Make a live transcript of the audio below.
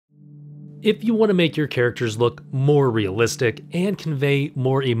If you want to make your characters look more realistic and convey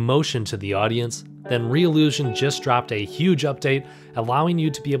more emotion to the audience, then Reallusion just dropped a huge update allowing you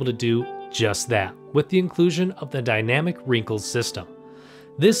to be able to do just that with the inclusion of the dynamic Wrinkles system.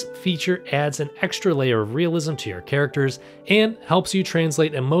 This feature adds an extra layer of realism to your characters and helps you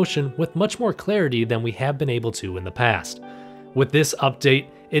translate emotion with much more clarity than we have been able to in the past. With this update,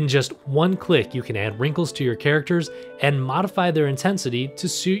 in just one click you can add wrinkles to your characters and modify their intensity to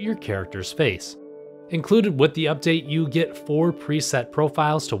suit your character's face. Included with the update, you get 4 preset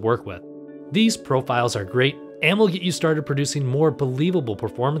profiles to work with. These profiles are great and will get you started producing more believable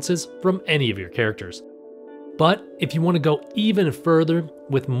performances from any of your characters. But if you want to go even further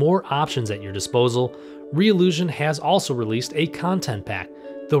with more options at your disposal, Reallusion has also released a content pack,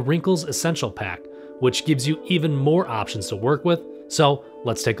 the Wrinkles Essential Pack, which gives you even more options to work with, so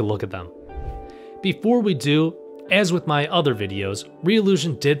let's take a look at them. Before we do, as with my other videos,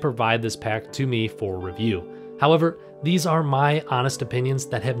 Reallusion did provide this pack to me for review. However, these are my honest opinions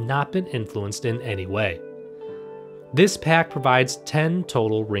that have not been influenced in any way. This pack provides 10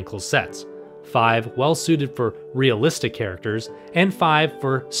 total Wrinkles sets, 5 well suited for realistic characters, and 5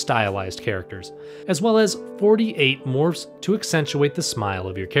 for stylized characters, as well as 48 morphs to accentuate the smile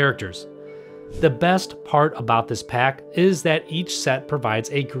of your characters. The best part about this pack is that each set provides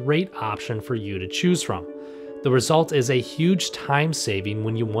a great option for you to choose from. The result is a huge time saving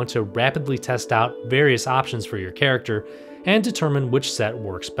when you want to rapidly test out various options for your character and determine which set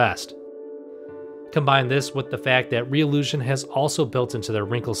works best. Combine this with the fact that Reallusion has also built into their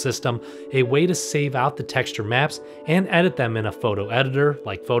Wrinkle system a way to save out the texture maps and edit them in a photo editor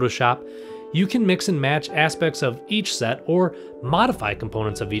like Photoshop. You can mix and match aspects of each set or modify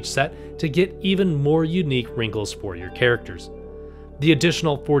components of each set to get even more unique wrinkles for your characters. The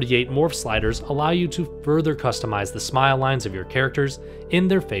additional 48 morph sliders allow you to further customize the smile lines of your characters in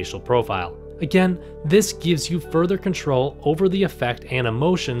their facial profile. Again, this gives you further control over the effect and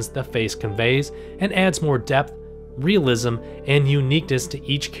emotions the face conveys and adds more depth, realism, and uniqueness to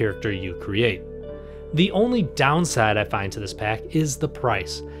each character you create. The only downside I find to this pack is the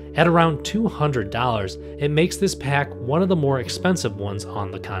price. At around $200, it makes this pack one of the more expensive ones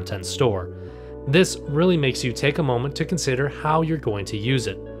on the content store. This really makes you take a moment to consider how you're going to use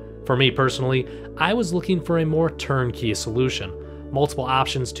it. For me personally, I was looking for a more turnkey solution, multiple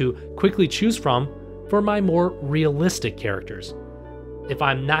options to quickly choose from for my more realistic characters. If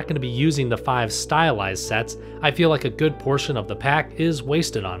I'm not going to be using the 5 stylized sets, I feel like a good portion of the pack is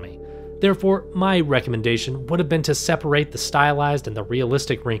wasted on me. Therefore, my recommendation would have been to separate the stylized and the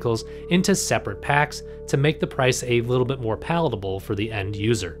realistic wrinkles into separate packs to make the price a little bit more palatable for the end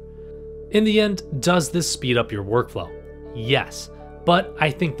user. In the end, does this speed up your workflow? Yes, but I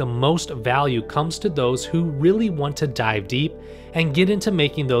think the most value comes to those who really want to dive deep and get into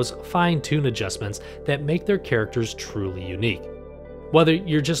making those fine-tune adjustments that make their characters truly unique. Whether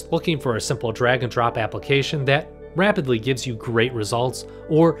you're just looking for a simple drag and drop application that rapidly gives you great results,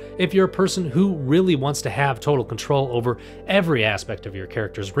 or if you're a person who really wants to have total control over every aspect of your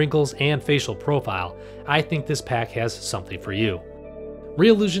character's wrinkles and facial profile, I think this pack has something for you.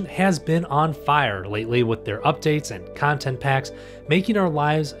 Reallusion has been on fire lately with their updates and content packs, making our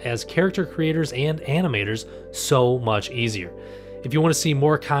lives as character creators and animators so much easier. If you want to see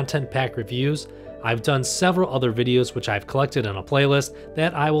more content pack reviews, I've done several other videos which I've collected in a playlist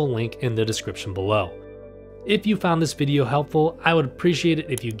that I will link in the description below. If you found this video helpful, I would appreciate it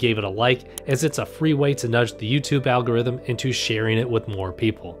if you gave it a like, as it's a free way to nudge the YouTube algorithm into sharing it with more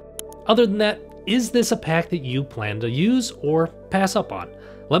people. Other than that, is this a pack that you plan to use or pass up on?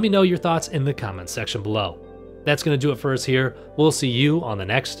 Let me know your thoughts in the comments section below. That's going to do it for us here. We'll see you on the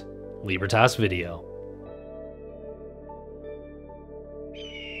next Libertas video.